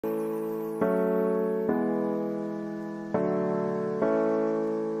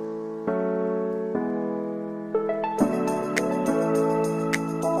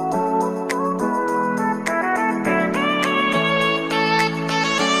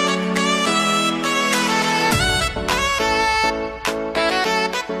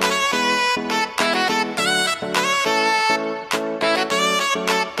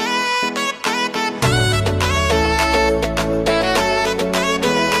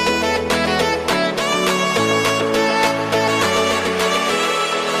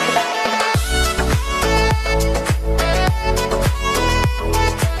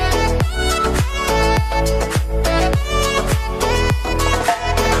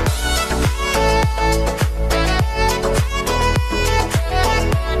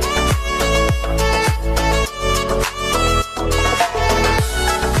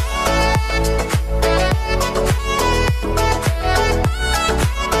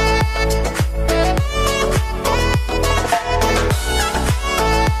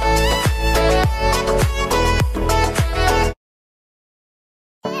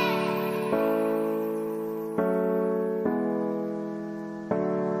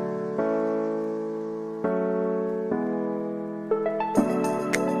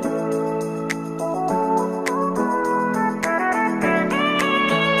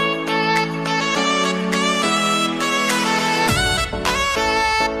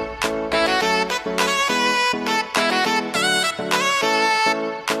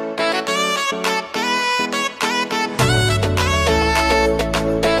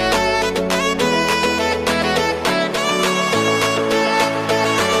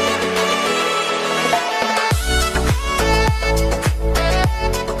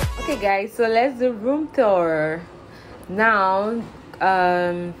so let's do room tour now.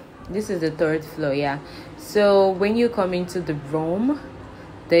 This is the third floor. Yeah, so when you come into the room,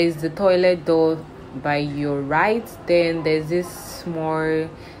 there is the toilet door by your right. Then there's this small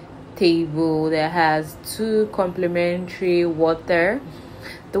table that has 2 complimentary water.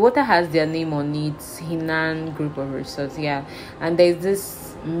 The water has their name on it, Henann group of resorts. Yeah, and there's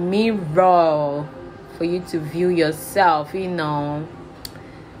this mirror for you to view yourself,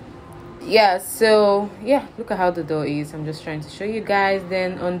 yeah. So yeah, look at how the door is. I'm just trying to show you guys.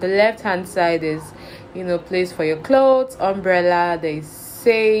 Then on the left hand side is place for your clothes, umbrella. There is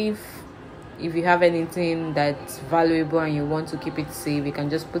safe. If you have anything that's valuable and you want to keep it safe, you can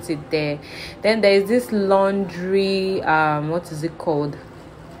just put it there. Then there is this laundry, what is it called,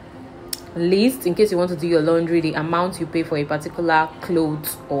 list, in case you want to do your laundry, the amount you pay for a particular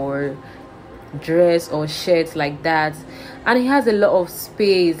clothes or dress or shirt, like that. And it has a lot of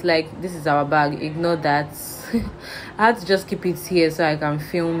space. Like, this is our bag, ignore that. I had to just keep it here so I can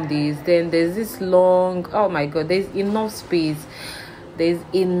film this. Then there's this long, oh my god, there's enough space. There's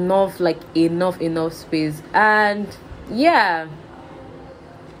enough space. And yeah,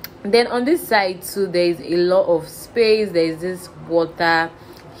 then on this side too, there's a lot of space. There's this water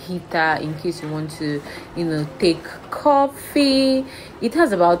heater in case you want to take coffee. It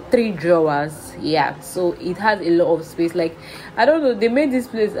has about 3 drawers. Yeah, so it has a lot of space. Like, I don't know, they made this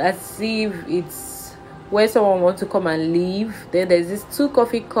place as if it's where someone wants to come and leave. Then there's this 2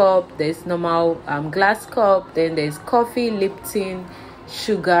 coffee cup, there's normal glass cup, then there's coffee, Lipton,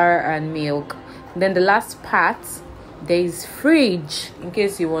 sugar and milk. Then the last part, there is fridge in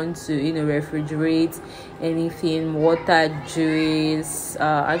case you want to refrigerate anything, water, juice,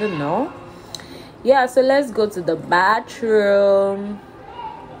 I don't know. Yeah, so let's go to the bathroom.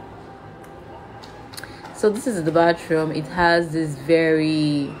 So this is the bathroom. It has this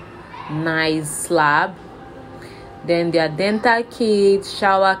very nice slab. Then there are dental kits,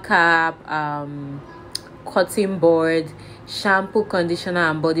 shower cap, cutting board, shampoo, conditioner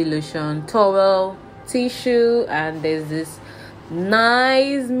and body lotion, towel, tissue, and there's this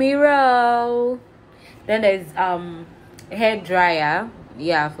nice mirror. Then there's hair dryer,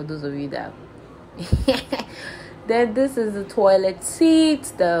 yeah, for those of you that then this is the toilet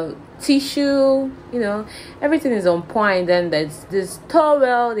seat, the tissue, everything is on point. Then there's this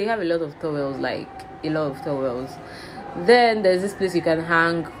towel. They have a lot of towels, Then there's this place you can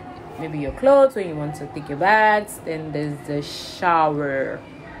hang maybe your clothes when you want to take your baths. Then there's the shower,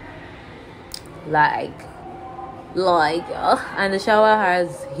 and the shower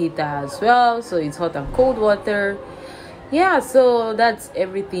has heater as well, so it's hot and cold water. Yeah, so that's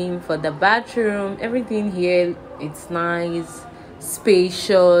everything for the bathroom. Everything here, it's nice,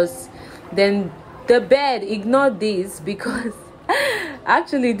 spacious. Then the bed, ignore this because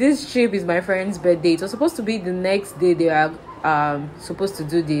actually this trip is my friend's birthday. It was supposed to be the next day. They are supposed to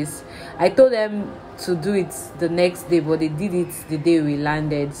do this. I told them to do it the next day, but they did it the day we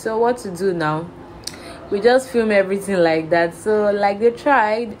landed. So what to do now? We just film everything like that. So like they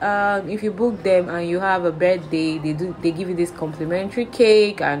tried, if you book them and you have a birthday, they give you this complimentary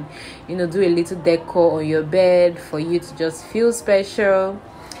cake and do a little decor on your bed for you to just feel special.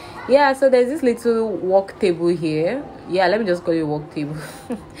 Yeah, so there's this little work table here. Yeah, let me just call it work table.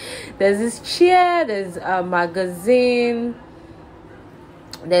 There's this chair, there's a magazine,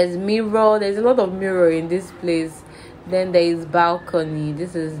 there's mirror. There's a lot of mirror in this place. Then there is balcony.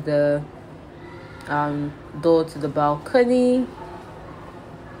 This is the door to the balcony.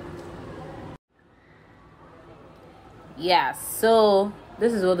 Yeah, so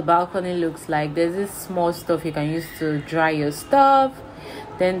this is what the balcony looks like. There's this small stuff you can use to dry your stuff.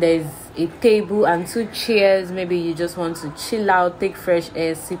 Then there's a table and 2 chairs. Maybe you just want to chill out, take fresh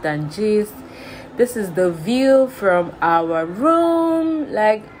air, sit and gist. This is the view from our room.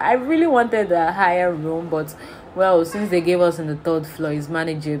 Like, I really wanted a higher room, but well, since they gave us on the 3rd floor, it's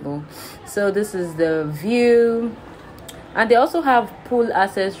manageable. So this is the view. And they also have pool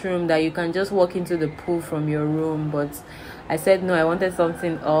access room that you can just walk into the pool from your room, but I said no, I wanted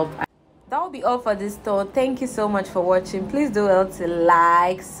something up. That will be all for this tour. Thank you so much for watching. Please do well to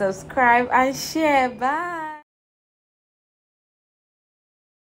like, subscribe and share. Bye.